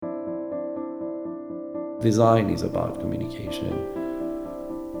Design is about communication.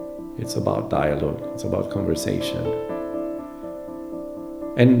 It's about dialogue. It's about conversation.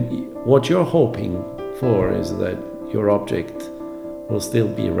 And what you're hoping for is that your object will still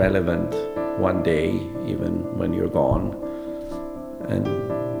be relevant one day, even when you're gone, and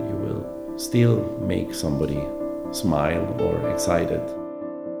you will still make somebody smile or excited.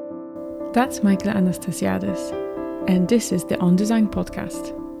 That's Michael Anastasiadis, and this is the On Design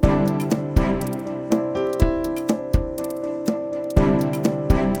podcast.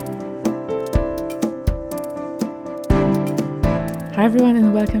 Hi everyone,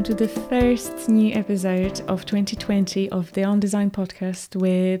 and welcome to the first new episode of 2020 of the On Design podcast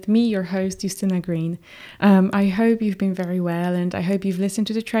with me, your host, Justina Green. I hope you've been very well, and I hope you've listened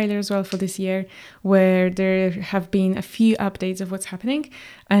to the trailer as well for this year, where there have been a few updates of what's happening.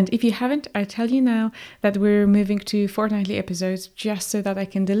 And if you haven't, I tell you now that we're moving to fortnightly episodes just so that I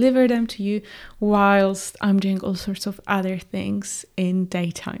can deliver them to you whilst I'm doing all sorts of other things in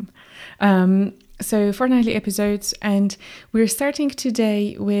daytime. So fortnightly episodes, and we're starting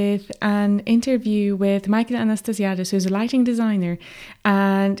today with an interview with Michael Anastasiadis, who's a lighting designer,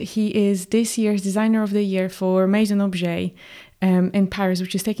 and he is this year's Designer of the Year for Maison Objet in Paris,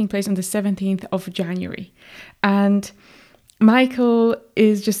 which is taking place on the 17th of January. And Michael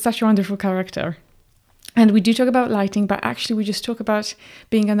is just such a wonderful character. And we do talk about lighting, but actually we just talk about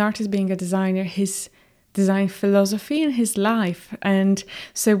being an artist, being a designer, his design philosophy in his life. And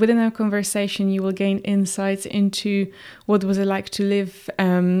so within our conversation you will gain insights into what was it like to live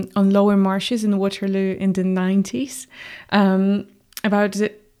on Lower Marshes in Waterloo in the 90s, about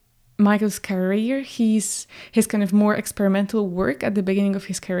Michael's career, his kind of more experimental work at the beginning of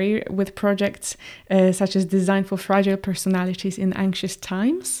his career with projects such as Design for Fragile Personalities in Anxious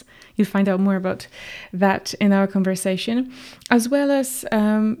Times. You'll find out more about that in our conversation, as well as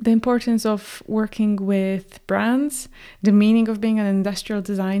the importance of working with brands, the meaning of being an industrial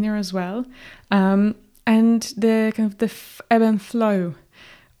designer as well, and the kind of the ebb and flow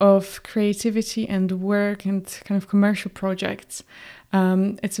of creativity and work and kind of commercial projects.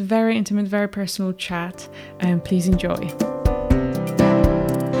 It's a very intimate, very personal chat, and please enjoy.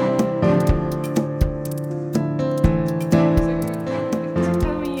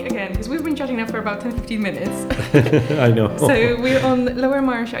 Chatting now for about 10-15 minutes. I know. So we're on Lower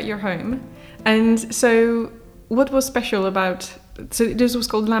Marsh at your home, and so what was special about, so this was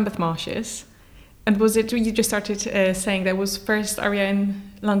called Lambeth Marshes, and was it, you just started saying that was first area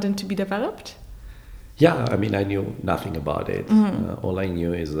in London to be developed? Yeah, I mean, I knew nothing about it. Mm-hmm. All I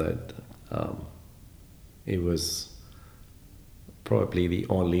knew is that it was probably the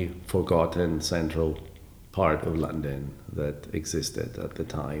only forgotten central part of London that existed at the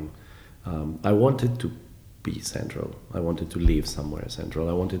time. I wanted to be central. I wanted to live somewhere central.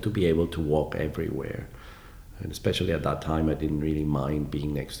 I wanted to be able to walk everywhere. And especially at that time, I didn't really mind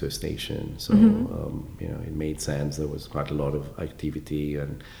being next to a station. So, it made sense. There was quite a lot of activity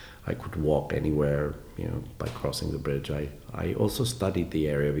and I could walk anywhere, by crossing the bridge. I also studied the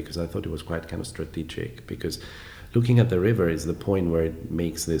area because I thought it was quite kind of strategic, because looking at the river is the point where it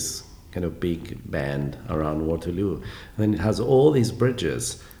makes this kind of big band around Waterloo. And then it has all these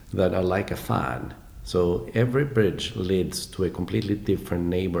bridges that are like a fan. So every bridge leads to a completely different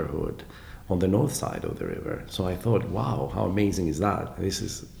neighborhood on the north side of the river. So I thought, wow, how amazing is that? This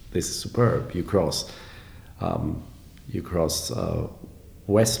is superb. You cross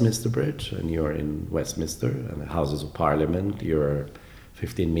Westminster Bridge, and you're in Westminster and the Houses of Parliament. You're a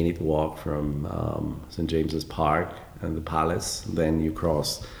 15-minute walk from St. James's Park and the Palace. Then you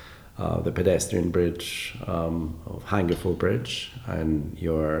cross the pedestrian bridge of Hungerford Bridge, and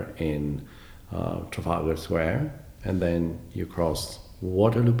you're in Trafalgar Square, and then you cross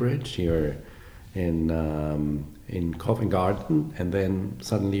Waterloo Bridge, you're in Covent Garden, and then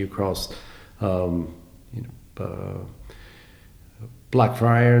suddenly you cross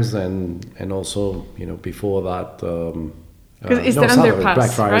Blackfriars, and also before that it's the underpass,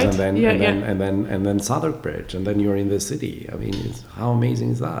 Blackfriars, right? and then Southwark Bridge, and then you're in the city. I mean, how amazing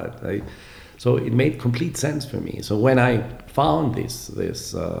is that? So it made complete sense for me. So when I found this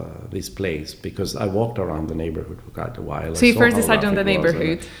place, because I walked around the neighborhood for quite a while. So you first decided on the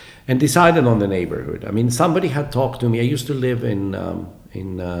neighborhood, and decided on the neighborhood. I mean, somebody had talked to me. I used to live in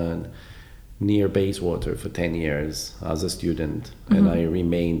near Bayswater for 10 years as a student, and I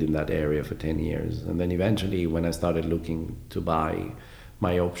remained in that area for 10 years. And then eventually, when I started looking to buy,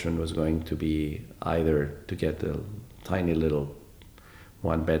 my option was going to be either to get a tiny little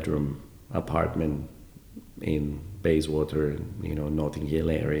one-bedroom apartment in Bayswater, Notting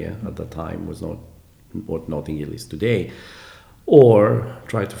Hill area. At that time was not what Notting Hill is today, or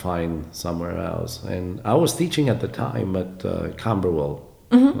try to find somewhere else. And I was teaching at the time at Camberwell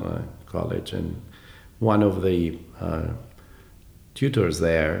College, and one of the tutors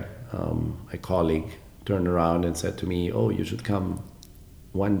there, a colleague, turned around and said to me, "Oh, you should come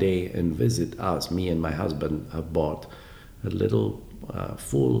one day and visit us. Me and my husband have bought a little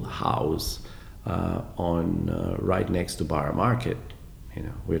full house on right next to Borough Market." You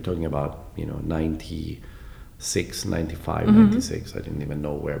know, we're talking about 96, 95, 96. I didn't even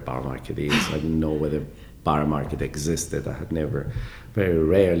know where Borough Market is. I didn't know whether Borough Market existed. I had never, very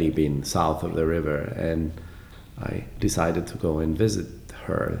rarely been south of the river, and I decided to go and visit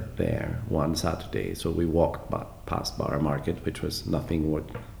her there one Saturday. So we walked past Borough Market, which was nothing what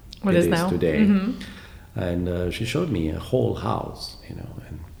it is now today. And she showed me a whole house,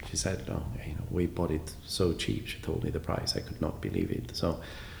 and she said, "Oh, we bought it so cheap." She told me the price. I could not believe it. So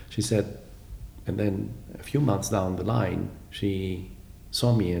she said, and then a few months down the line, she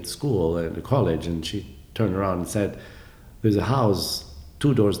saw me at school, at the college, and she turned around and said, "There's a house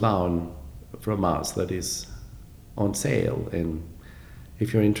 2 doors down from us that is on sale, and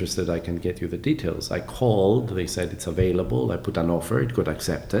if you're interested, I can get you the details." I called, they said it's available. I put an offer, it got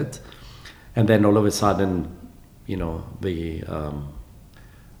accepted. And then all of a sudden,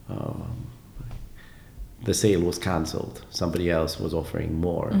 the sale was cancelled. Somebody else was offering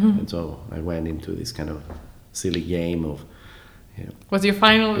more. And so I went into this kind of silly game of, what's your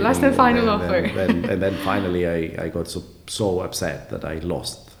last and final offer? And then finally I got so upset that I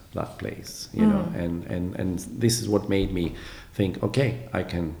lost that place, and this is what made me think, okay, I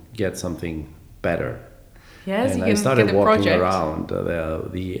can get something better. Yes, and I started walking around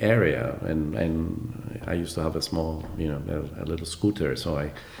the area, and I used to have a small, a little scooter, so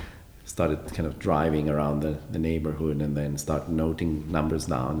I started kind of driving around the neighborhood and then start noting numbers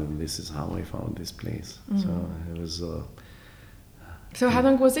down, and this is how I found this place. So it was... So how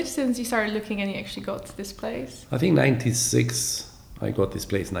long was it since you started looking and you actually got this place? I think 96. I got this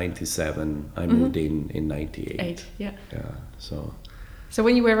place 97. I moved in 98. Yeah. Yeah. So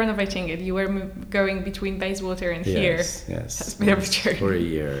when you were renovating it, you were going between Bayswater and here. Yes. That's been a journey. For a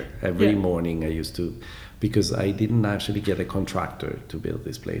year. Every morning I used to, because I didn't actually get a contractor to build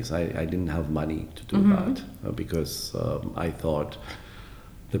this place. I didn't have money to do that because I thought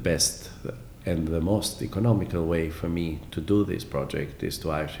the best and the most economical way for me to do this project is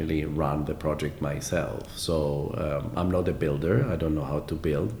to actually run the project myself. So I'm not a builder. I don't know how to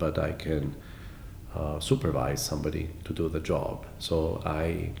build, but I can supervise somebody to do the job. So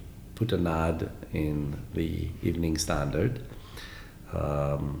I put an ad in the Evening Standard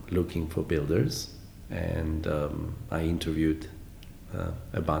looking for builders, and I interviewed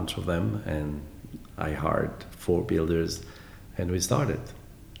a bunch of them, and I hired 4 builders, and we started.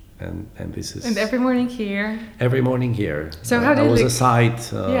 And this is... And every morning here? Every morning here. So how did I was it... a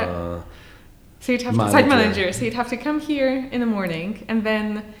site So you'd have manager. Site manager. So you'd have to come here in the morning, and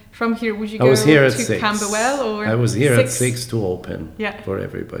then from here would you go to Camberwell? Or I was here 6? at 6 to open for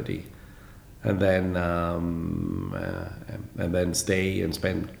everybody, and then stay and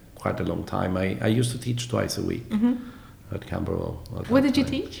spend quite a long time. I used to teach twice a week at Camberwell. What did you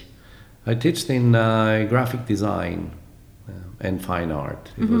teach? I taught in graphic design and fine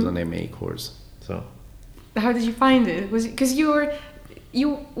art. It was an MA course. So how did you find it? Was it because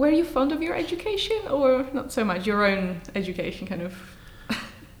were you fond of your education, or not so much your own education kind of?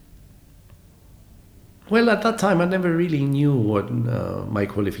 Well, at that time I never really knew what my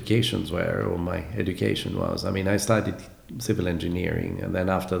qualifications were or my education was. I mean, I studied civil engineering, and then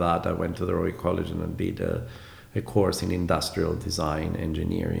after that I went to the Royal College and I did a course in industrial design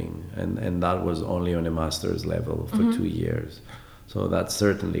engineering, and that was only on a master's level for 2 years. So that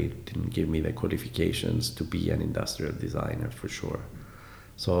certainly didn't give me the qualifications to be an industrial designer for sure.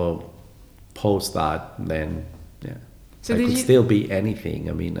 So post that, then so I could still be anything.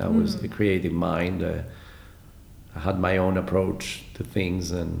 I mean, I was a creative mind. I had my own approach to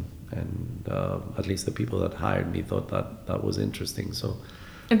things, and at least the people that hired me thought that was interesting. So.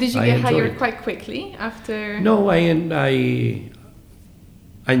 And did you get hired quite quickly after? No, I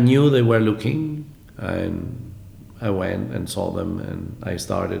knew they were looking, and I went and saw them, and I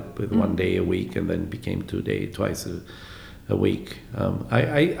started with 1 day a week, and then became twice a week.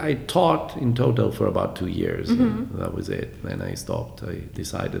 I taught in total for about 2 years. And that was it. Then I stopped. I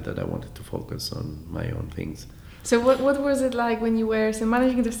decided that I wanted to focus on my own things. So what was it like when you were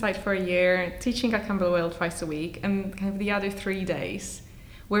managing the site for a year, teaching at Camberwell twice a week, and kind of the other 3 days?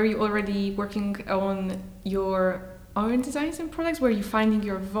 Were you already working on your own designs and products? Were you finding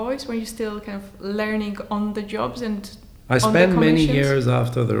your voice? Were you still kind of learning on the jobs and I spent many years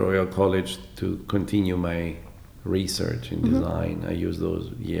after the Royal College to continue my research in design. I used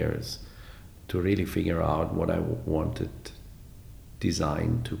those years to really figure out what I wanted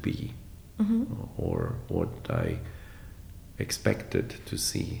design to be, or what I expected to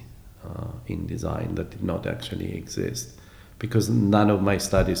see in design that did not actually exist. Because none of my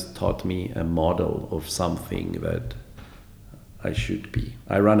studies taught me a model of something that I should be.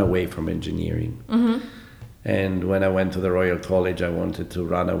 I ran away from engineering. And when I went to the Royal College, I wanted to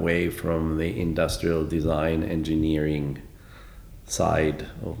run away from the industrial design engineering side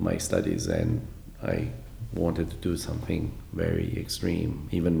of my studies, and I wanted to do something very extreme.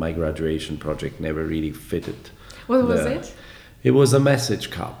 Even my graduation project never really fitted. What was it? It was a message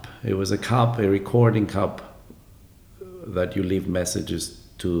cup. It was a cup, a recording cup that you leave messages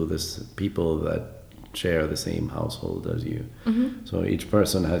to the people that share the same household as you. So each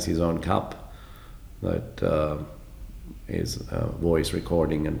person has his own cup that is a voice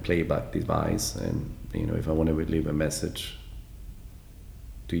recording and playback device. And if I want to leave a message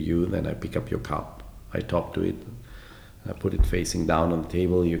to you, then I pick up your cup, I talk to it, I put it facing down on the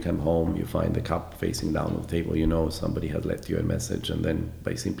table. You come home, you find the cup facing down on the table, somebody has left you a message, and then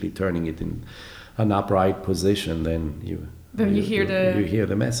by simply turning it in an upright position, then you hear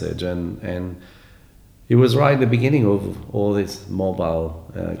the message. And it was right at the beginning of all this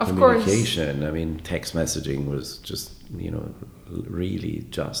mobile communication. Course. I mean, text messaging was just really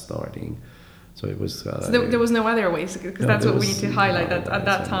just starting. So it was. So there was no other way, because that's what we need to highlight. That at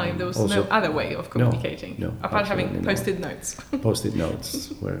that time there was no other way of communicating, apart having post-it notes. Post-it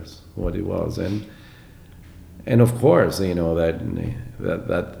notes was what it was, and of course,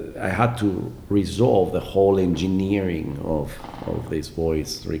 that I had to resolve the whole engineering of this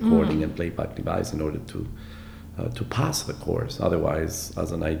voice recording and playback device in order to pass the course. Otherwise,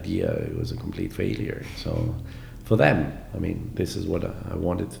 as an idea, it was a complete failure. So. For them, I mean, this is what I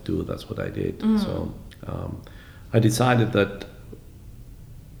wanted to do. That's what I did. So I decided that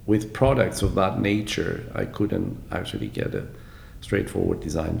with products of that nature, I couldn't actually get a straightforward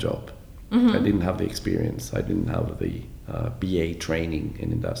design job. I didn't have the experience. I didn't have the BA training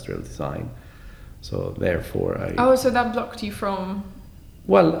in industrial design. So therefore, so that blocked you from?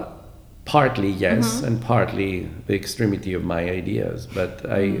 Well, partly yes, and partly the extremity of my ideas. But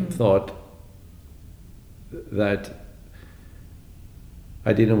I thought that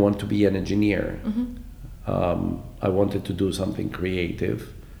I didn't want to be an engineer. I wanted to do something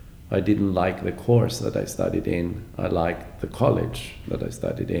creative. I didn't like the course that I studied in. I liked the college that I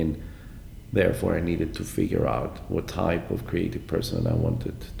studied in. Therefore, I needed to figure out what type of creative person I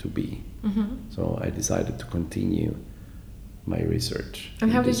wanted to be. So I decided to continue my research.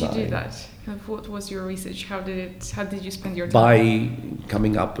 And how did you do that? What was your research? How did you spend your time? By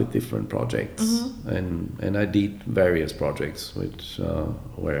coming up with different projects, and I did various projects which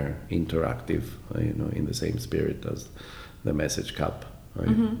were interactive, in the same spirit as the Message Cup. I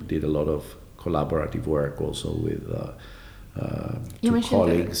did a lot of collaborative work also with two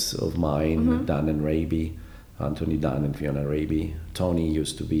colleagues of mine, Dan and Raby, Anthony Dan and Fiona Raby. Tony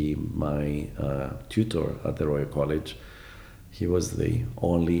used to be my tutor at the Royal College. He was the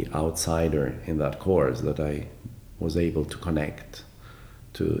only outsider in that course that I was able to connect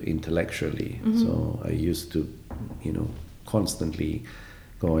to intellectually. So I used to, constantly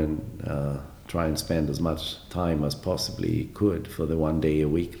go and try and spend as much time as possibly could for the 1 day a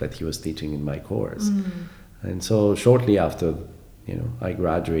week that he was teaching in my course. And so shortly after, I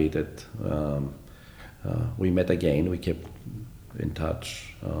graduated, we met again. We kept in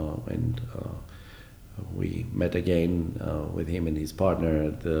touch, and we met again with him and his partner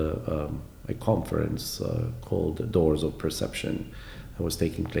at a conference called Doors of Perception that was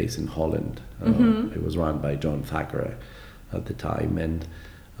taking place in Holland. It was run by John Thackeray at the time, and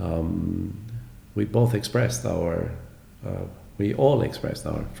we all expressed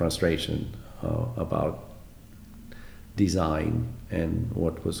our frustration about design and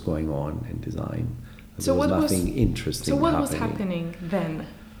what was going on in design. There was nothing interesting happening. So what was happening then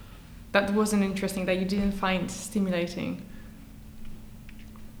that wasn't interesting, that you didn't find stimulating?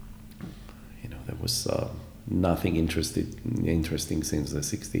 There was nothing interesting since the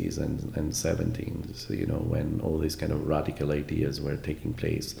 60s and 70s, when all these kind of radical ideas were taking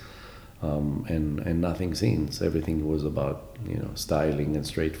place. And nothing since. Everything was about, styling and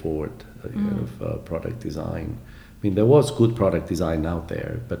straightforward product design. I mean, there was good product design out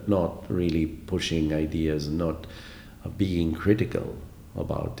there, but not really pushing ideas, not being critical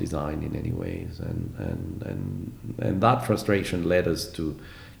about design in any ways. And that frustration led us to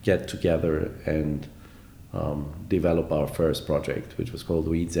get together and develop our first project, which was called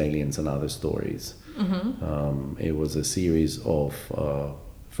Weeds, Aliens and Other Stories. It was a series of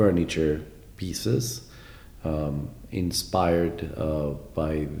furniture pieces inspired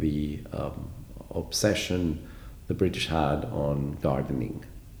by the obsession the British had on gardening,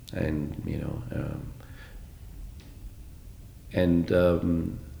 and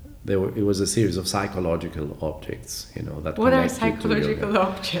it was a series of psychological objects, that. What are psychological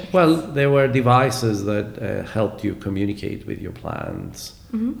objects? Well, there were devices that helped you communicate with your plants.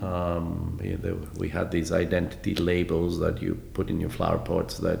 We had these identity labels that you put in your flower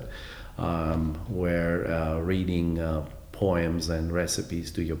pots that were reading poems and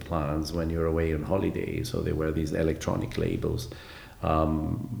recipes to your plants when you're away on holiday. So there were these electronic labels.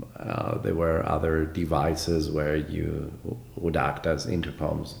 There were other devices where you would act as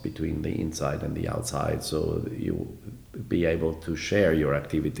intercoms between the inside and the outside, so you be able to share your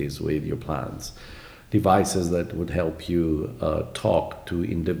activities with your plants. Devices that would help you talk to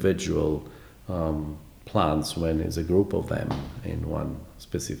individual plants when there's a group of them in one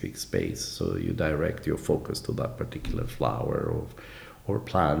specific space, so you direct your focus to that particular flower or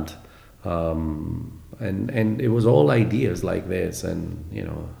plant. And it was all ideas like this, and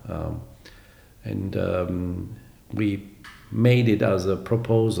we made it as a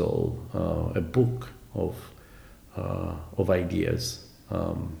proposal, a book of ideas,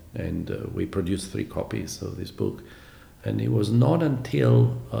 and we produced 3 copies of this book. And it was not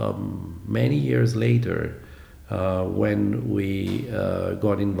until many years later when we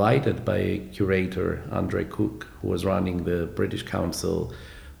got invited by a curator, Andrzej Cook, who was running the British Council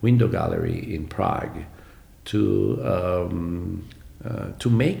Window Gallery in Prague, to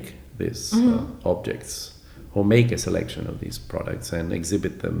make these objects, or make a selection of these products and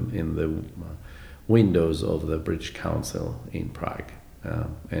exhibit them in the windows of the British Council in Prague.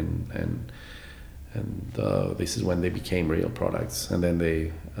 And this is when they became real products, and then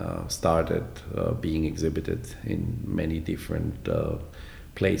they started being exhibited in many different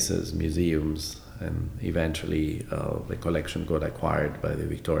places, museums, and eventually the collection got acquired by the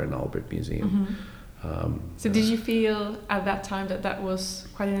Victoria and Albert Museum. So did you feel at that time that was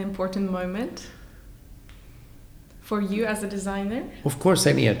quite an important moment for you as a designer? Of course,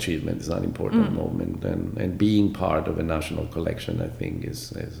 any achievement is an important moment, and being part of a national collection, I think,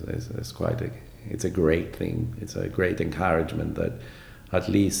 is quite it's a great thing. It's a great encouragement that at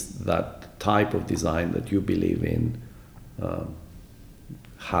least that type of design that you believe in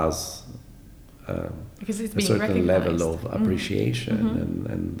has because it's a being certain recognized. level of appreciation,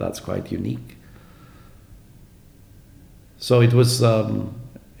 and that's quite unique. So it was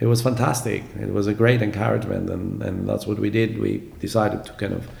fantastic. It was a great encouragement, and that's what we did. We decided to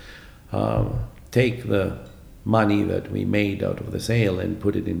kind of take the money that we made out of the sale and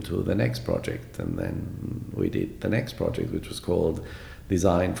put it into the next project. And then we did the next project, which was called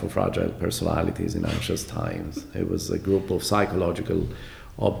Design for Fragile Personalities in Anxious Times. It was a group of psychological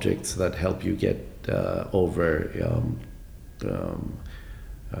objects that help you get over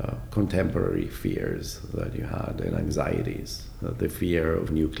contemporary fears that you had and anxieties. The fear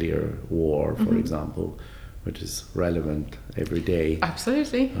of nuclear war, for example, which is relevant every day.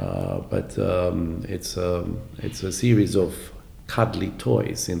 Absolutely. But it's a series of cuddly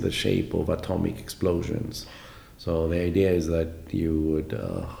toys in the shape of atomic explosions. So the idea is that you would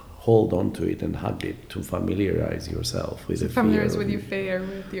hold on to it and hug it to familiarize yourself with the fear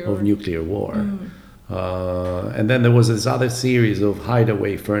of nuclear war. And then there was this other series of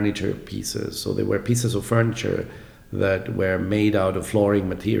hideaway furniture pieces. So there were pieces of furniture that were made out of flooring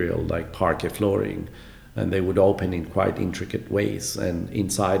material, like parquet flooring, and they would open in quite intricate ways, and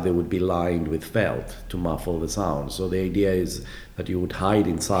inside they would be lined with felt to muffle the sound. So the idea is that you would hide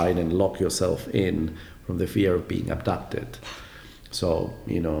inside and lock yourself in from the fear of being abducted. So,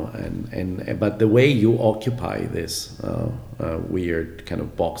 but the way you occupy this weird kind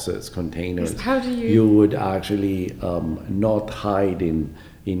of boxes, containers, how do you would actually not hide in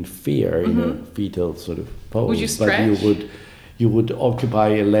fear, in a fetal sort of pose. Would you stretch? But you would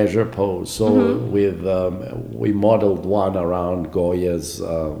occupy a leisure pose. So we modeled one around Goya's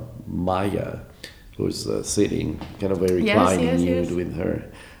Maya, who's sitting kind of reclining nude with her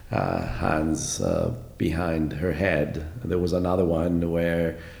hands behind her head. There was another one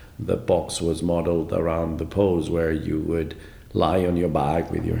where the box was modeled around the pose where you would lie on your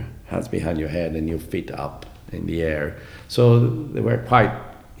back with your hands behind your head and your feet up in the air. So they were quite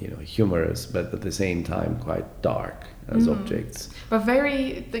humorous, but at the same time quite dark as objects. But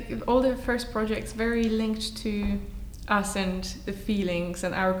all the first projects very linked to us and the feelings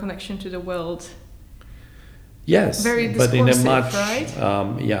and our connection to the world. Yes, very but in a much, right?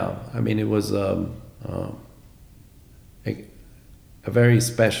 I mean, it was a very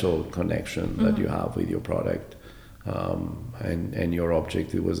special connection that you have with your product and your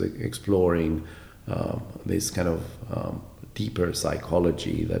object. It was exploring this kind of deeper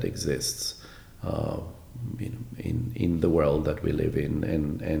psychology that exists in the world that we live in,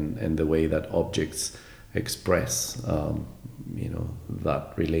 and the way that objects express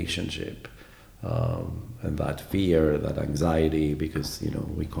that relationship, and that fear, that anxiety, because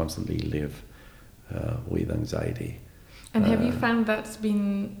we constantly live with anxiety. And have you found that's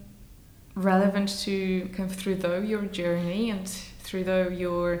been relevant to kind of through your journey and through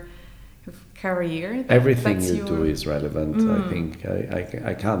your career? Everything you do is relevant. I think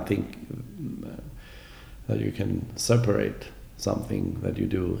I can't think that you can separate something that you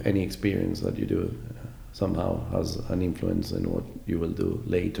do, any experience that you do somehow has an influence in what you will do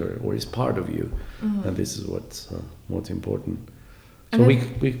later, or is part of you. And this is what's important. So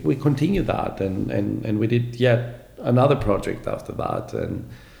we continue that, and we did yet another project after that,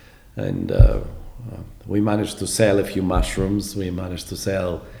 and we managed to sell a few mushrooms. We managed to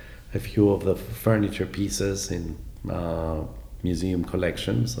sell a few of the furniture pieces in museum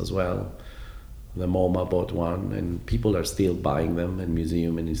collections as well. The MoMA bought one, and people are still buying them, and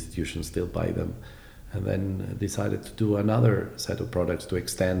museum and institutions still buy them. And then decided to do another set of products to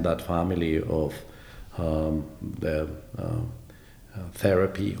extend that family of the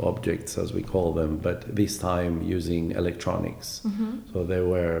therapy objects, as we call them, but this time using electronics. So they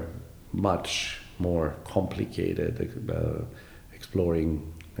were much more complicated,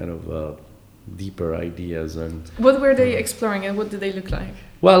 exploring kind of deeper ideas. And what were they exploring, and what did they look like?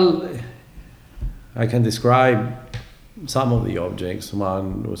 Well, I can describe some of the objects.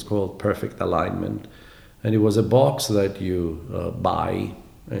 One was called Perfect Alignment, and it was a box that you buy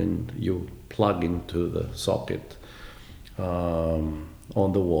and you plug into the socket on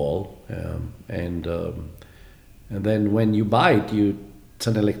the wall, and then when you buy it, it's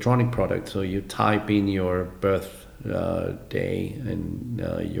an electronic product, so you type in your birth day and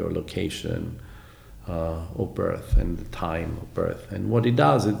your location of birth and the time of birth, and what it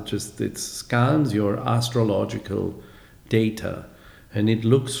does, it scans your astrological data, and it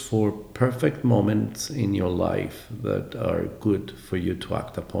looks for perfect moments in your life that are good for you to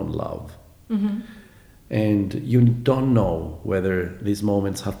act upon love. And you don't know whether these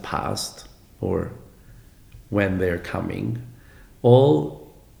moments have passed or when they're coming.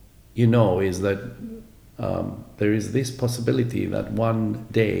 All you know is that there is this possibility that one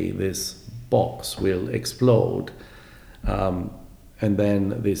day this box will explode, and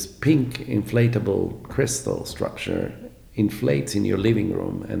then this pink inflatable crystal structure inflates in your living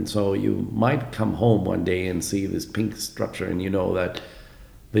room, and so you might come home one day and see this pink structure, and you know that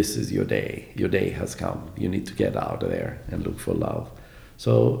this is your day has come, you need to get out of there and look for love.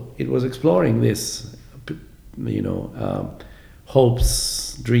 So it was exploring this,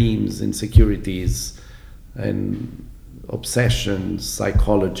 hopes, dreams, insecurities, and obsessions,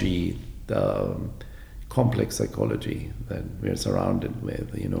 psychology, the complex psychology that we're surrounded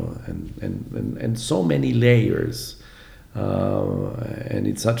with, and so many layers, and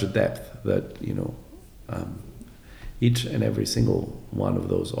it's such a depth that each and every single one of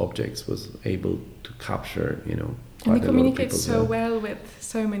those objects was able to capture, and it communicates so well with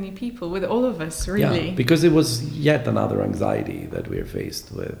so many people, with all of us, really. Yeah, because it was yet another anxiety that we're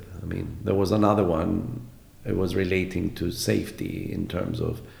faced with. I mean, there was another one. It was relating to safety, in terms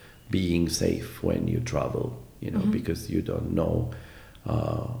of being safe when you travel, because you don't know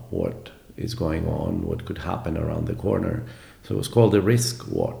what is going on, what could happen around the corner. So it was called a risk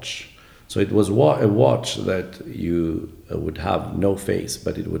watch. So it was a watch that you would have no face,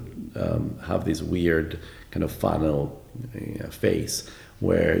 but it would have this weird kind of funnel face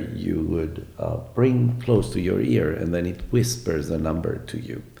where you would bring close to your ear, and then it whispers a number to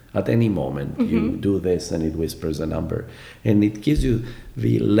you. At any moment, you do this and it whispers a number. And it gives you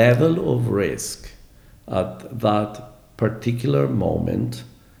the level of risk at that particular moment,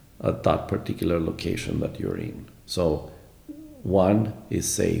 at that particular location that you're in. So 1 is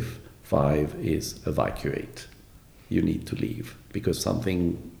safe, 5 is evacuate. You need to leave because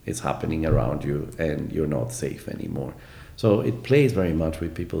something is happening around you and you're not safe anymore. So it plays very much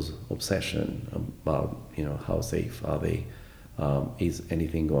with people's obsession about, how safe are they? Is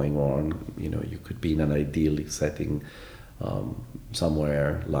anything going on? You could be in an idyllic setting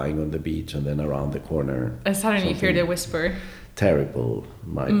somewhere, lying on the beach, and then around the corner, and suddenly you hear the whisper. Terrible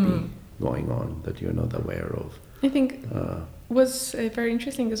might be going on that you're not aware of. I think what's very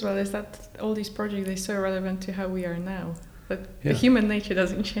interesting as well is that all these projects are so relevant to how we are now. That the human nature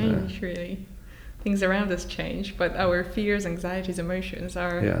doesn't change, really. Things around us change, but our fears, anxieties, emotions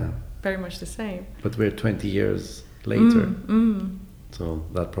are very much the same. But we're 20 years later. So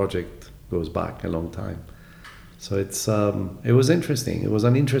that project goes back a long time. So it was interesting. It was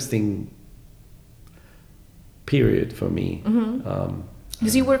an interesting period for me.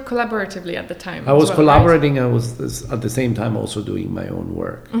 Because you work collaboratively at the time. I was well, collaborating. Right? I was at the same time also doing my own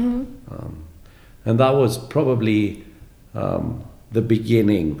work, and that was probably the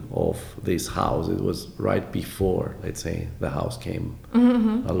beginning of this house. It was right before, let's say, the house came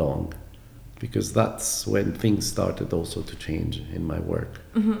along, because that's when things started also to change in my work.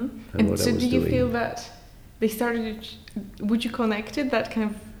 And what so, do you feel that they started? Would you connect it that kind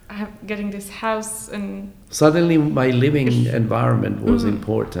of getting this house and suddenly my living environment was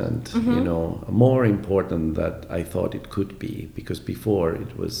important, you know, more important than I thought it could be, because before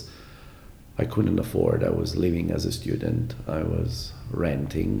it was, I couldn't afford. I was living as a student. I was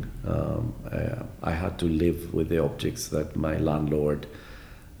renting. I had to live with the objects that my landlord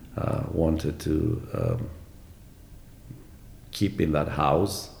wanted to keep in that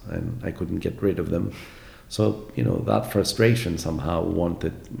house, and I couldn't get rid of them. So, you know, that frustration somehow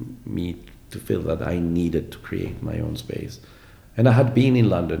wanted me to feel that I needed to create my own space. And I had been in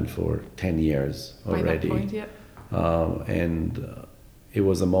London for 10 years already. By that point, yeah. And it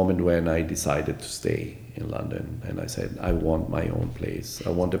was a moment when I decided to stay in London. And I said, I want my own place. I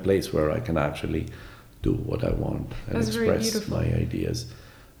want a place where I can actually do what I want and That's express my ideas.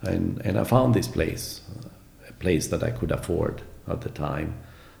 And I found this place, a place that I could afford at the time.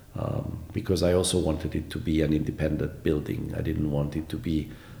 Because I also wanted it to be an independent building. I didn't want it to be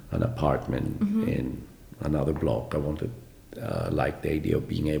an apartment in another block. I wanted, like the idea of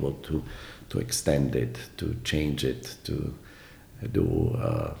being able to extend it, to change it, to do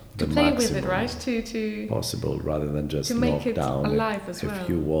the play maximum with it, right? To possible, rather than just to make knock it down alive as well. A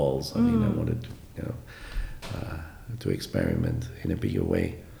few walls. I mean, I wanted, you know, to experiment in a bigger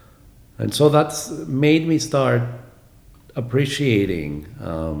way, and so that's made me start appreciating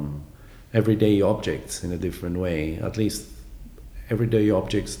everyday objects in a different way, at least everyday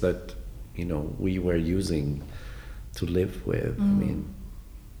objects that, you know, we were using to live with. I mean,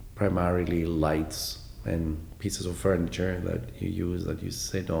 primarily lights and pieces of furniture that you use, that you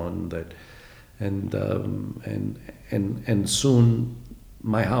sit on, that, and soon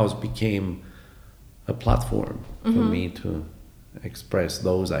my house became a platform for me to express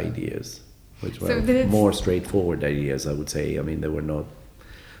those ideas, which were more straightforward ideas, I would say. I mean, they were not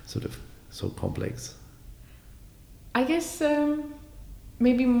sort of so complex. I guess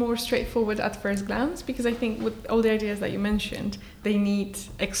maybe more straightforward at first glance, because I think with all the ideas that you mentioned, they need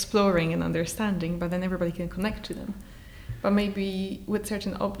exploring and understanding, but then everybody can connect to them. But maybe with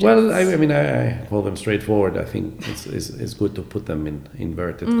certain objects... Well, I mean, I call them straightforward. I think it's good to put them in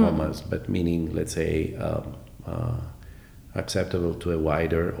inverted commas, but meaning, let's say, acceptable to a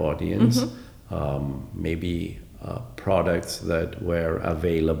wider audience. Maybe products that were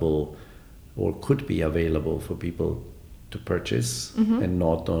available or could be available for people to purchase, and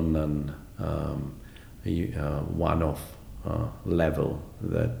not on an one-off level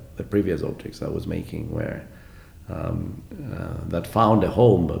that the previous objects I was making were that found a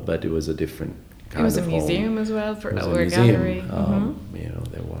home, but it was a different kind of home. It was a museum as well, for our gallery. gallery. You know,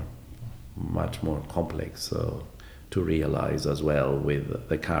 they were much more complex to realize as well with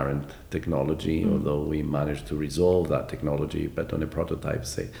the current technology, although we managed to resolve that technology, but on a prototype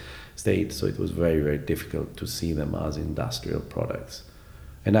state, so it was very, very difficult to see them as industrial products.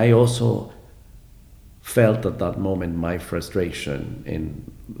 And I also felt at that moment my frustration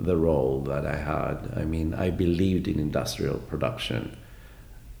in the role that I had. I mean, I believed in industrial production.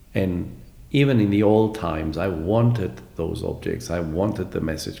 And even in the old times, I wanted those objects. I wanted the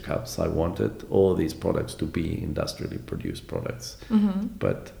message cups. I wanted all these products to be industrially produced products.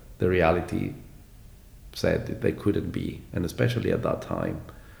 But the reality said that they couldn't be, and especially at that time.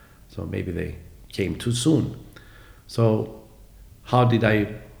 So maybe they came too soon. So how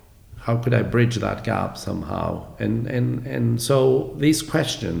could I bridge that gap somehow? And so these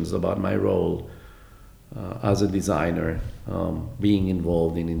questions about my role as a designer, being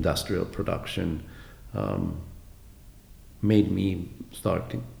involved in industrial production, made me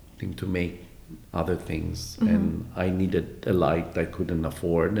start to make other things. And I needed a light I couldn't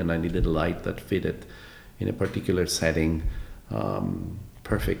afford, and I needed a light that fitted in a particular setting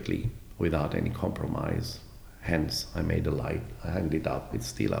perfectly without any compromise. Hence, I made a light. I hung it up. It's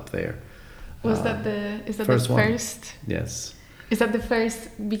still up there. Is that the first? Yes. Is that the first?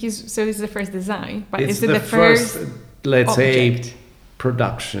 Because so it's the first design, but it's is it the first? Let's object? say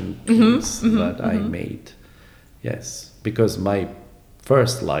production piece that I made. Yes, because my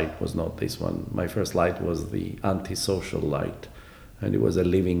first light was not this one. My first light was the antisocial light, and it was a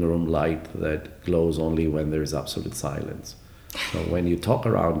living room light that glows only when there is absolute silence. So when you talk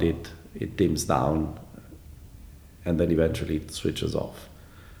around it, it dims down, and then eventually it switches off.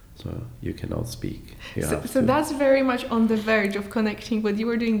 So you cannot speak. You have So to. that's very much on the verge of connecting what you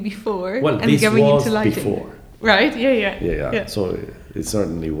were doing before Well, and this going was into lighting. before. Right? Yeah. Yeah. So it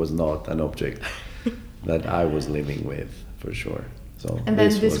certainly was not an object that I was living with, for sure. So And then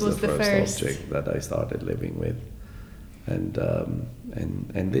this was the first object that I started living with,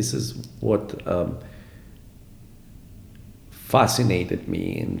 and this is what fascinated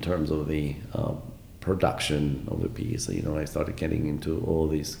me in terms of the production of the piece. You know, I started getting into all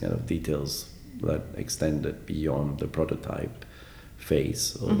these kind of details that extended beyond the prototype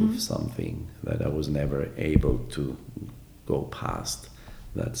phase of something that I was never able to go past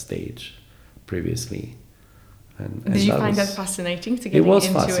that stage previously. And Did you find was, that fascinating to get into it?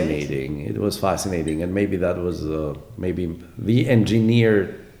 It was fascinating, and maybe that was maybe the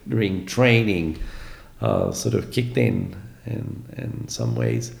engineering training sort of kicked in some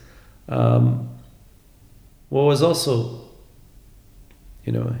ways. What was also,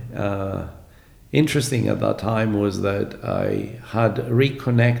 interesting at that time was that I had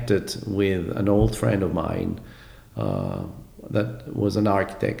reconnected with an old friend of mine that was an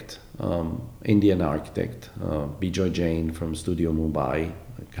architect, Indian architect, Bijoy Jain from Studio Mumbai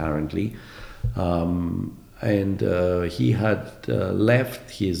currently. And he had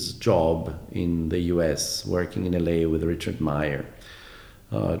left his job in the US, working in LA with Richard Meyer,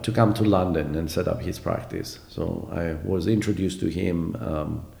 to come to London and set up his practice. So I was introduced to him.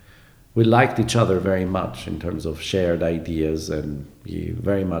 We liked each other very much in terms of shared ideas, and he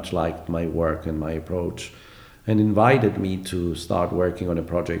very much liked my work and my approach, and invited me to start working on a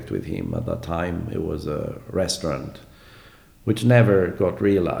project with him. At that time, it was a restaurant, which never got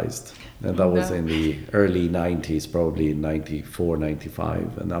realized. And that was in the early 90s, probably in 94,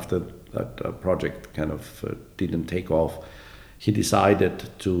 95. And after that project kind of didn't take off, he decided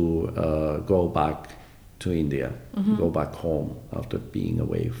to go back to India, go back home after being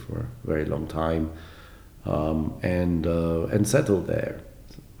away for a very long time, and settled there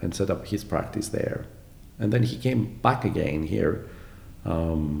and set up his practice there. And then he came back again here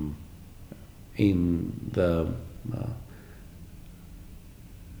in the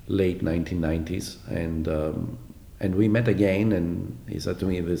late 1990s, and we met again, and he said to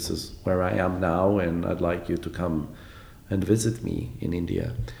me, "This is where I am now, and I'd like you to come and visit me in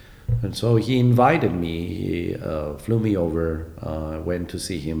India." And so he invited me. He flew me over. I went to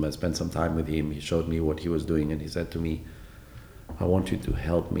see him. I spent some time with him. He showed me what he was doing, and he said to me, "I want you to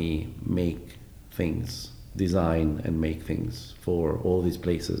help me make things, design and make things for all these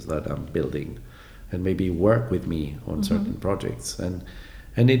places that I'm building, and maybe work with me on certain projects."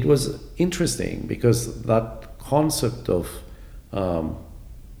 And it was interesting because that concept of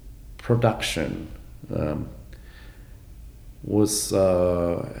production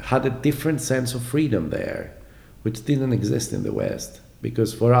had a different sense of freedom there, which didn't exist in the West.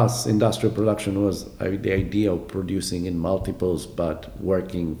 Because for us, industrial production was the idea of producing in multiples, but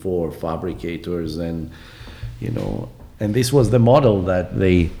working for fabricators, and this was the model that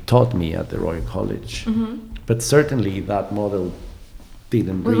they taught me at the Royal College. But certainly that model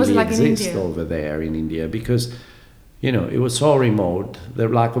didn't really exist over there in India, because it was so remote. The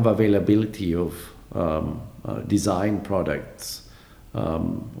lack of availability of design products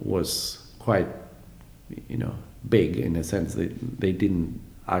was quite big, in a sense that they didn't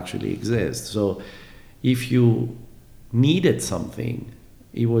actually exist. So if you needed something,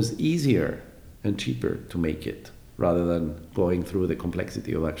 it was easier and cheaper to make it, rather than going through the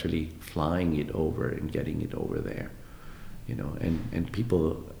complexity of actually flying it over and getting it over there. And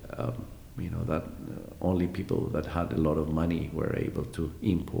people, that only people that had a lot of money were able to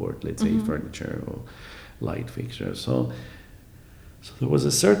import, let's say, furniture or light fixtures. So there was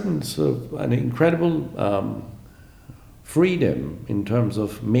a certain sort of an incredible freedom in terms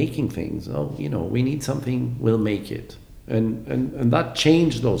of making things. We need something, we'll make it. And that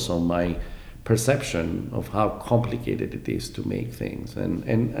changed also my perception of how complicated it is to make things.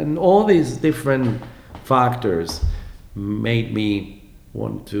 And all these different factors made me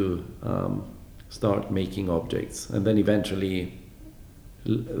want to start making objects. And then eventually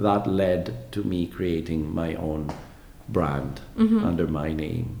that led to me creating my own brand under my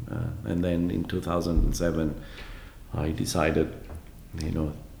name. And then in 2007, I decided,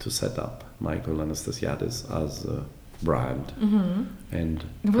 to set up Michael Anastasiadis as a brand, and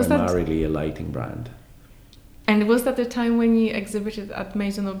primarily a lighting brand. And was that the time when you exhibited at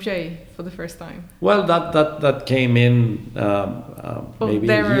Maison Objet for the first time? Well, that came in maybe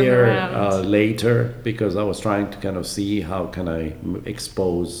a year later, because I was trying to kind of see how can I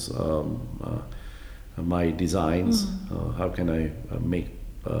expose my designs, how can I make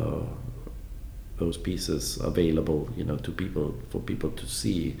those pieces available, to people, for people to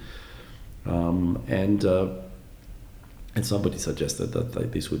see. And somebody suggested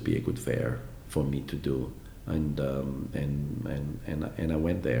that this would be a good fair for me to do, and I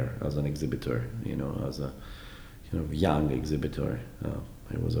went there as an exhibitor, as a young exhibitor.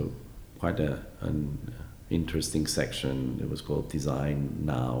 It was quite an interesting section. It was called Design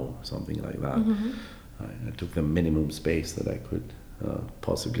Now, something like that. I took the minimum space that I could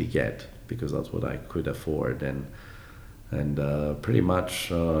possibly get, because that's what I could afford, and pretty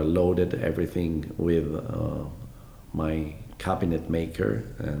much loaded everything with my cabinet maker,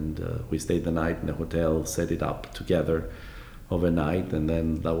 and we stayed the night in the hotel, set it up together overnight, and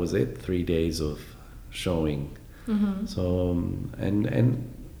then that was it. 3 days of showing. So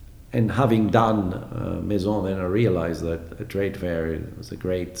and having done Maison, then I realized that a trade fair was a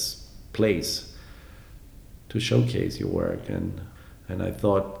great place to showcase your work, and I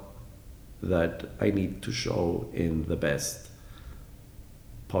thought that I need to show in the best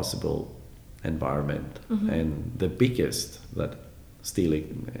possible environment. And the biggest, that still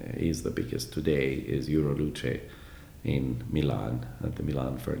is the biggest today, is Euroluce in Milan, at the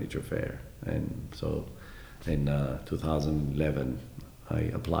Milan Furniture Fair. And so in 2011 I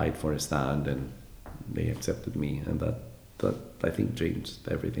applied for a stand, and they accepted me, and that I think changed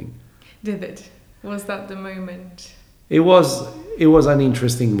everything. Did it? Was that the moment? It was an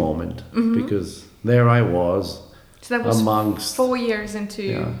interesting moment, because there I was. So that was amongst 4 years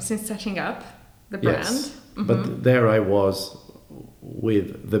since setting up the brand. Yes, but there I was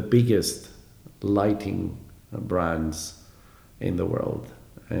with the biggest lighting brands in the world,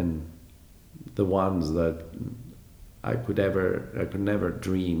 and the ones that I could never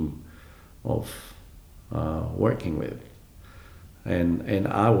dream of working with, and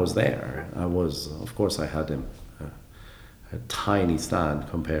I was there. Of course, I had a tiny stand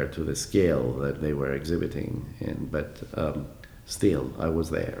compared to the scale that they were exhibiting in, but still I was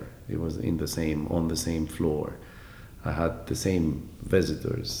there. It was on the same floor. I had the same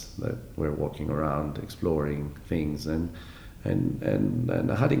visitors that were walking around exploring things, and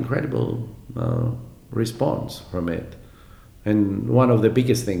I had incredible response from it. And one of the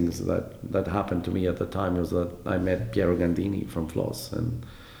biggest things that happened to me at the time was that I met Piero Gandini from Floss, and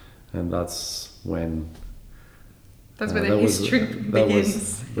that's when that's where the history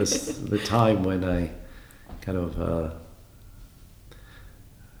begins. That was the time when I kind of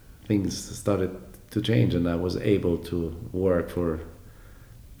things started to change, and I was able to work for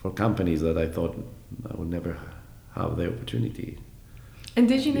companies that I thought I would never have the opportunity. And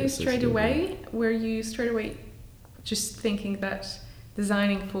did you know straight away? Were you straight away just thinking that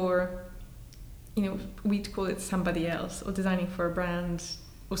designing for, we'd call it somebody else, or designing for a brand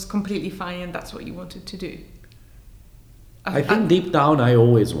was completely fine, and that's what you wanted to do? I think deep down I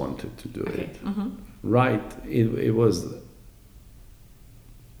always wanted to do it. Right. It was.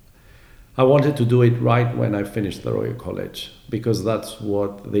 I wanted to do it right when I finished the Royal College, because that's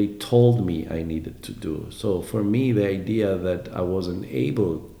what they told me I needed to do. So for me, the idea that I wasn't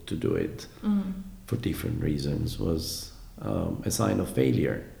able to do it for different reasons was a sign of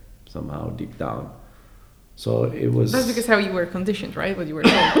failure somehow deep down. So it was. That's because how you were conditioned, right? What you were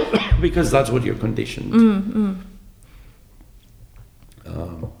told. Because that's what you're conditioned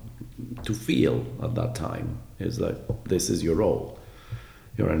to feel at that time, is that this is your role.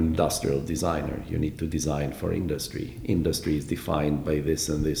 You're an industrial designer. You need to design for industry. Industry is defined by this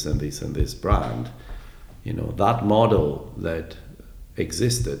and this and this and this brand. That model that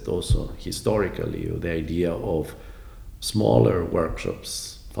existed also historically, the idea of smaller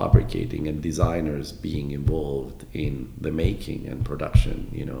workshops fabricating and designers being involved in the making and production.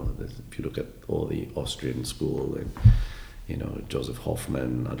 If you look at all the Austrian school, and Joseph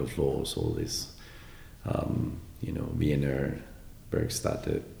Hoffmann, Adolf Loos, all this, Wiener,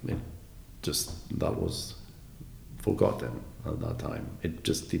 Bergstadt, that was forgotten at that time. It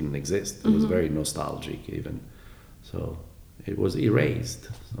just didn't exist. It was very nostalgic even. So it was erased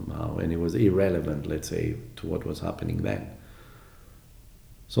somehow, and it was irrelevant, let's say, to what was happening then.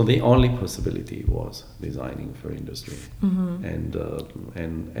 So the only possibility was designing for industry, and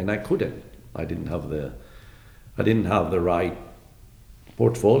I couldn't. I didn't have the right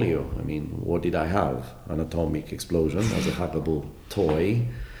portfolio. I mean, what did I have? An atomic explosion as a hackable toy,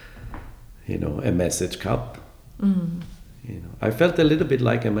 a message cup. I felt a little bit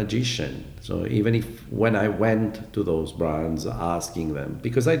like a magician. So even when I went to those brands asking them,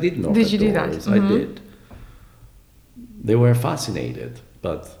 because I did know. Did you do that? I did. They were fascinated,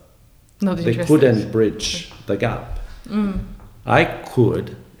 but not they interested. couldn't bridge the gap. I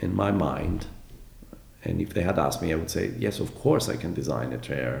could, in my mind, And if they had asked me, I would say, yes, of course I can design a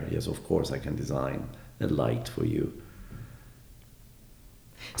chair. Yes, of course I can design a light for you.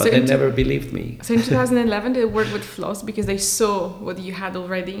 But they never believed me. So in 2011, they worked with Flos because they saw what you had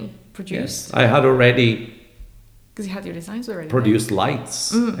already produced. Yes, I had already... Because you had your designs already. Produced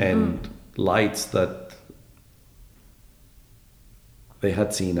lights and lights that they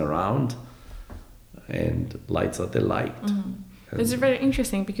had seen around and lights that they liked. It's very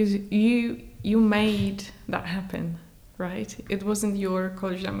interesting because you made that happen, right? It wasn't your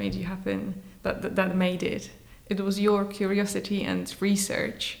college that made you happen, that made it. It was your curiosity and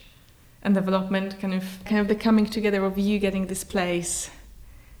research and development, kind of the coming together of you getting this place,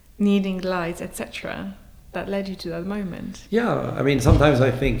 needing lights, etc., that led you to that moment. Yeah, I mean, sometimes I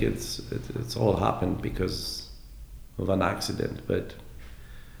think it's all happened because of an accident, but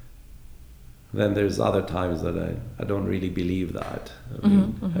then there's other times that I don't really believe that. I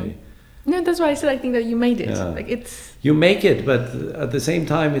mean, No, that's why I said I think that you made it. Yeah. Like it's you make it, but at the same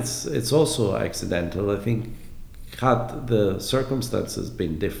time, it's also accidental. I think had the circumstances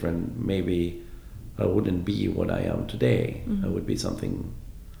been different, maybe I wouldn't be what I am today. I would be something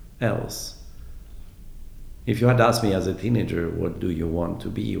else. If you had asked me as a teenager, what do you want to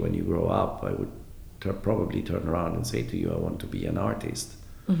be when you grow up, I would probably turn around and say to you, I want to be an artist.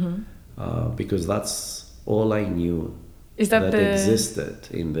 Because that's all I knew that existed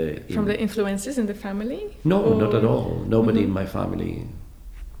from the influences in the family? No, not at all. Nobody in my family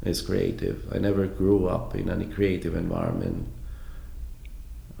is creative. I never grew up in any creative environment.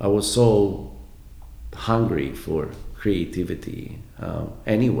 I was so hungry for creativity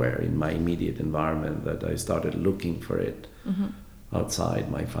anywhere in my immediate environment that I started looking for it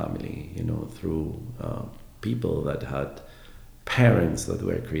outside my family, through people that had parents that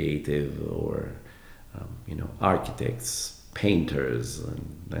were creative or architects, painters,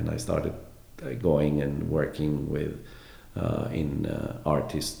 and then I started going and working with in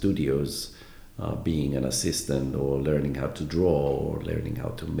artist studios, being an assistant or learning how to draw or learning how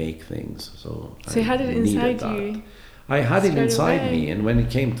to make things. So you had it inside you? I had it inside me, and when it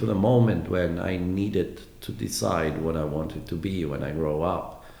came to the moment when I needed to decide what I wanted to be when I grow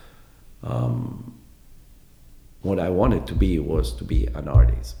up, what I wanted to be was to be an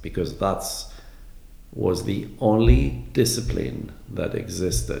artist, because was the only discipline that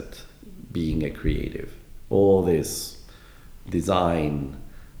existed, being a creative. All this design,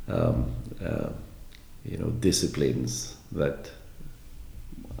 disciplines that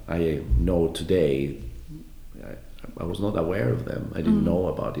I know today, I was not aware of them. I didn't know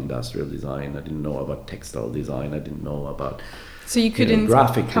about industrial design. I didn't know about textile design. I didn't know about so you couldn't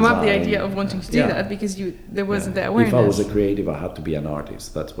graphic come design. up the idea of wanting to do that because there wasn't the awareness. If I was a creative, I had to be an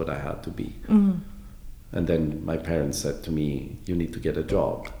artist. That's what I had to be. And then my parents said to me, you need to get a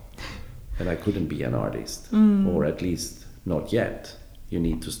job. And I couldn't be an artist, or at least not yet. You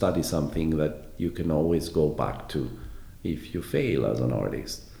need to study something that you can always go back to if you fail as an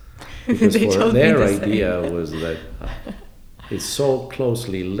artist. Because for their idea was that it's so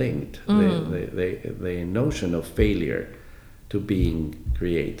closely linked, the notion of failure to being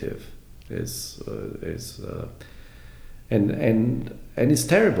creative is and it's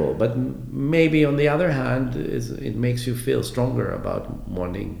terrible, but maybe on the other hand, it makes you feel stronger about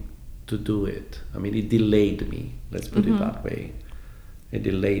wanting to do it. I mean, it delayed me, let's put it that way. It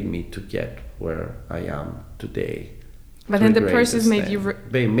delayed me to get where I am today. But then the process made you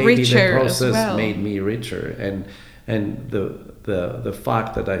richer as well. The process made me richer, and the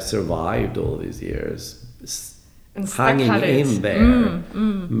fact that I survived all these years, and hanging in there,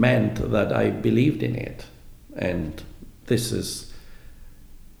 meant that I believed in it. And this is,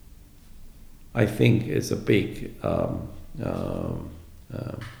 I think, is a big,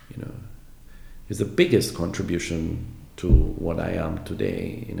 is the biggest contribution to what I am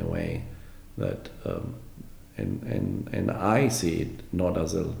today, in a way that. And I see it not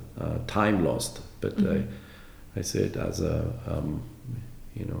as a time lost, but I see it as a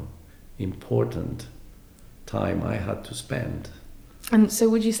important time I had to spend. And so,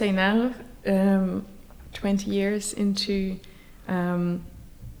 would you say now, 20 years into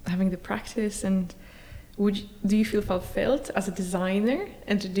having the practice, and do you feel fulfilled as a designer,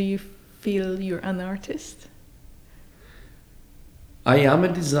 and do you feel you're an artist? I am a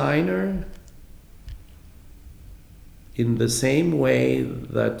designer. In the same way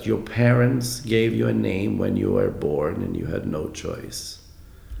that your parents gave you a name when you were born and you had no choice.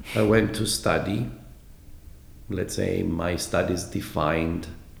 I went to study. Let's say my studies defined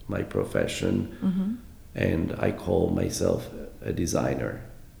my profession, and I call myself a designer.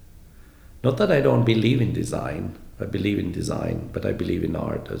 Not that I don't believe in design. I believe in design, but I believe in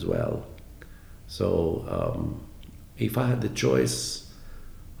art as well. So if I had the choice,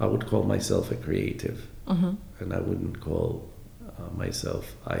 I would call myself a creative, and I wouldn't call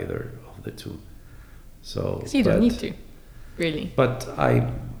myself either of the two. So you don't need to, really. But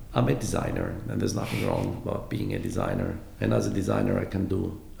I'm a designer, and there's nothing wrong about being a designer. And as a designer, I can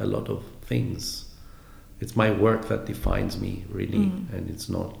do a lot of things. It's my work that defines me, really, and it's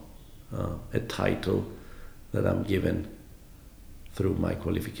not a title that I'm given through my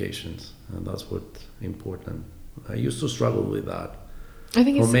qualifications, and that's what's important. I used to struggle with that I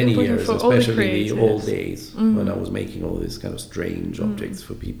think for it's many important years, for all the especially the old creatives. days when I was making all these kind of strange objects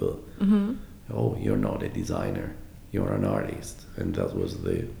for people. Oh, you're not a designer, you're an artist. And that was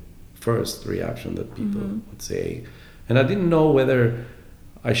the first reaction that people would say. And I didn't know whether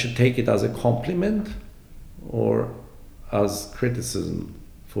I should take it as a compliment or as criticism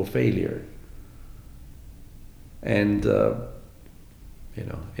for failure. And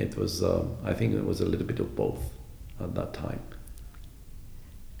it was I think it was a little bit of both at that time.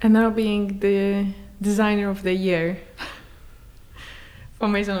 And now being the designer of the year for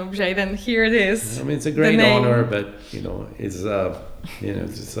Maison Objet, then here it is. I mean, it's a great honor, but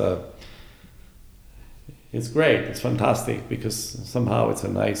it's great. It's fantastic because somehow it's a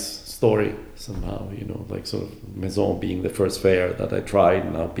nice story. Somehow, like sort of Maison being the first fair that I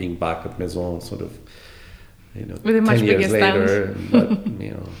tried, now being back at Maison, sort of, with a much 10 years later, but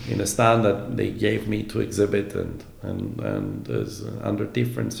in a stand that they gave me to exhibit and under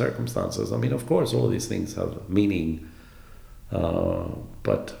different circumstances. I mean, of course, all these things have meaning,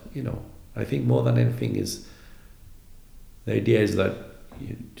 but I think more than anything is the idea is that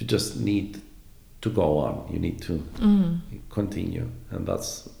you just need to go on. You need to continue, and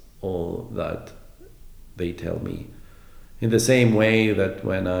that's all that they tell me. In the same way that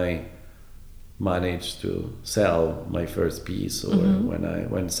when I managed to sell my first piece, or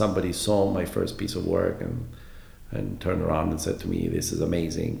when somebody saw my first piece of work and turned around and said to me, "This is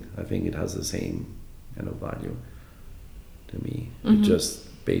amazing," I think it has the same kind of value to me. It just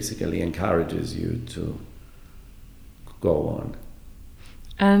basically encourages you to go on.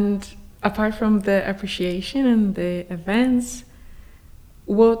 And apart from the appreciation and the events,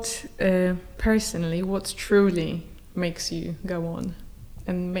 what personally, what truly makes you go on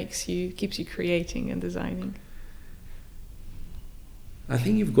and keeps you creating and designing? I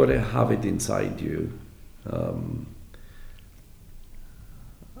think you've got to have it inside you.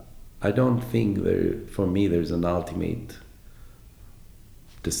 I don't think for me there's an ultimate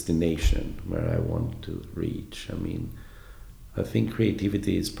destination where I want to reach. I mean, I think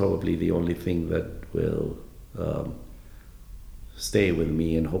creativity is probably the only thing that will stay with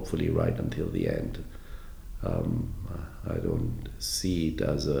me, and hopefully right until the end. I don't see it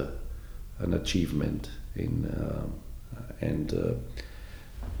as an achievement and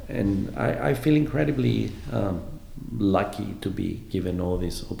I feel incredibly lucky to be given all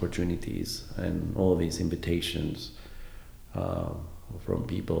these opportunities and all these invitations from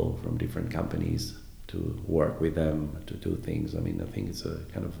people from different companies to work with them, to do things. I mean, I think it's a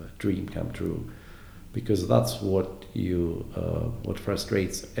kind of a dream come true, because that's what what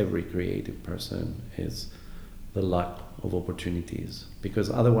frustrates every creative person is the lack of opportunities, because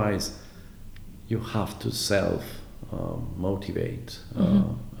otherwise you have to motivate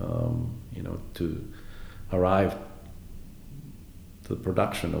to arrive to the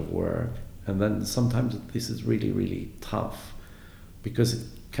production of work. And then sometimes this is really, really tough, because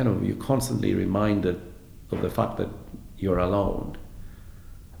you're constantly reminded of the fact that you're alone,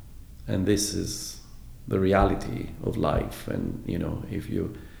 and this is the reality of life. And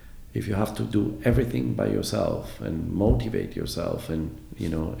if you have to do everything by yourself and motivate yourself and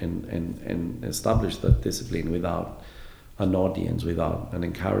and establish that discipline without an audience, without an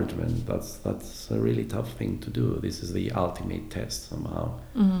encouragement, that's a really tough thing to do. This is the ultimate test somehow.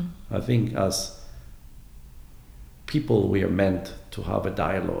 I think as people we are meant to have a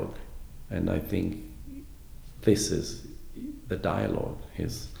dialogue, and I think this is the dialogue,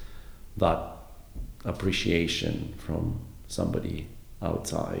 is that appreciation from somebody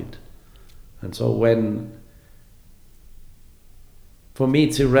outside. And so for me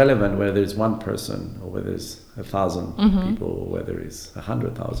it's irrelevant whether there's one person or whether there's 1,000 people or whether it's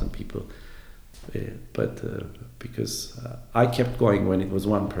 100,000 people, but because I kept going when it was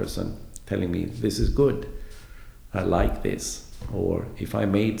one person telling me this is good, I like this, or if I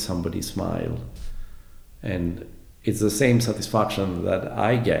made somebody smile. And it's the same satisfaction that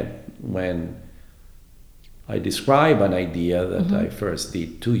I get when I describe an idea that I first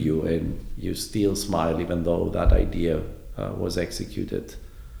did to you, and you still smile even though that idea was executed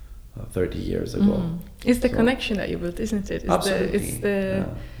 30 years ago. It's the connection that you built, isn't it? Absolutely. It's the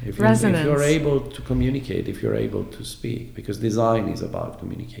Resonance. If you're able to communicate, if you're able to speak, because design is about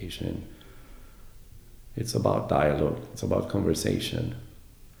communication. It's about dialogue. It's about conversation.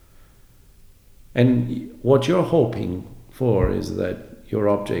 And what you're hoping for is that your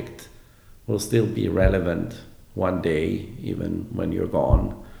object will still be relevant one day, even when you're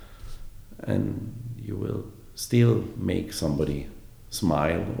gone, and you will still make somebody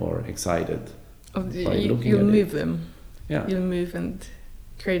smile or excited by looking at it. You'll move them. Yeah. You'll move and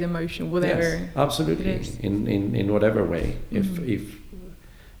create emotion, whatever. Yes, absolutely. In whatever way. If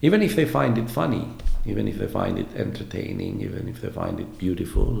even if they find it funny, even if they find it entertaining, even if they find it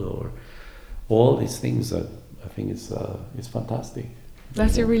beautiful, or all these things, that I think it's fantastic.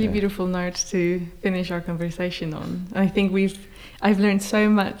 That's a really beautiful note to finish our conversation on. I think I've learned so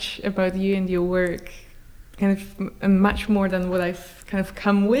much about you and your work, kind of much more than what I've kind of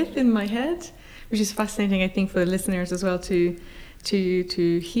come with in my head, which is fascinating, I think, for the listeners as well to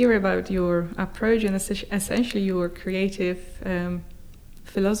hear about your approach and essentially your creative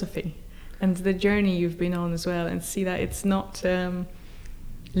philosophy and the journey you've been on as well, and see that it's not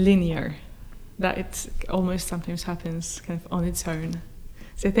linear, that it almost sometimes happens kind of on its own.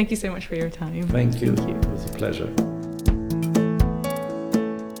 So thank you so much for your time. Thank you. It was a pleasure.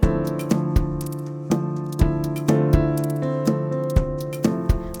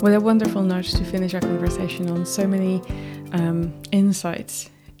 What a wonderful note to finish our conversation on. So many insights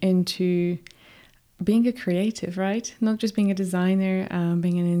into being a creative, right? Not just being a designer,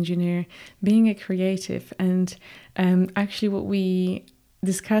 being an engineer, being a creative. And actually what we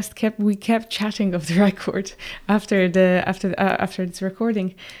discussed, we kept chatting off the record after this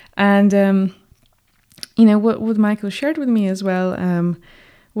recording, and what Michael shared with me as well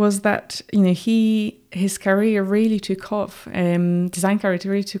was that his career really took off, design career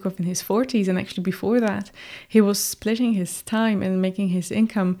really took off in his 40s, and actually before that he was splitting his time and making his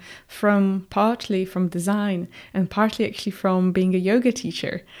income partly from design and partly actually from being a yoga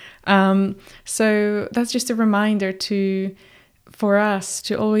teacher. So that's just a reminder for us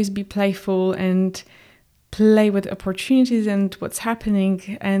to always be playful and play with opportunities and what's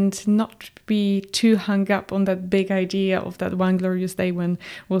happening, and not be too hung up on that big idea of that one glorious day when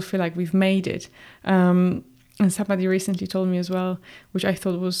we'll feel like we've made it. And somebody recently told me as well, which I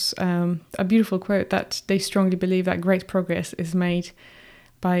thought was a beautiful quote, that they strongly believe that great progress is made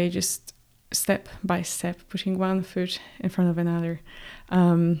by just step by step, putting one foot in front of another.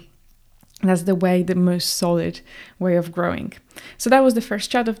 That's the most solid way of growing. So that was the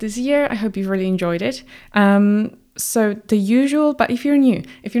first chat of this year. I hope you've really enjoyed it. So the usual, but if you're new,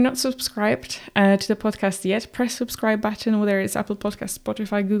 if you're not subscribed to the podcast yet, press subscribe button, whether it's Apple Podcasts,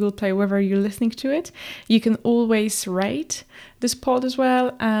 Spotify, Google Play, wherever you're listening to it. You can always rate this pod as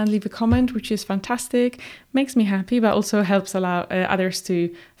well and leave a comment, which is fantastic. Makes me happy, but also helps allow others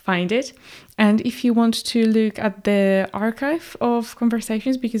to find it. And if you want to look at the archive of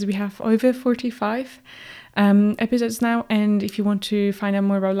conversations, because we have over 45 episodes now, and if you want to find out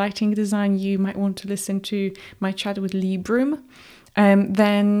more about lighting design, you might want to listen to my chat with Lee Broom,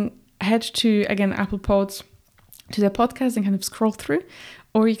 then head to, again, Apple Pods, to the podcast and kind of scroll through,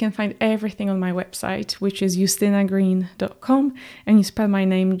 or you can find everything on my website, which is justinagreen.com, and you spell my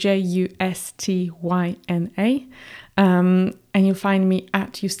name Justyna. And you'll find me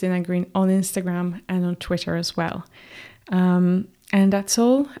at Justina Green on Instagram and on Twitter as well. And that's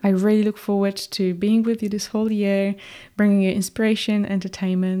all. I really look forward to being with you this whole year, bringing you inspiration,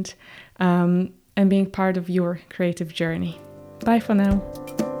 entertainment, and being part of your creative journey. Bye for now.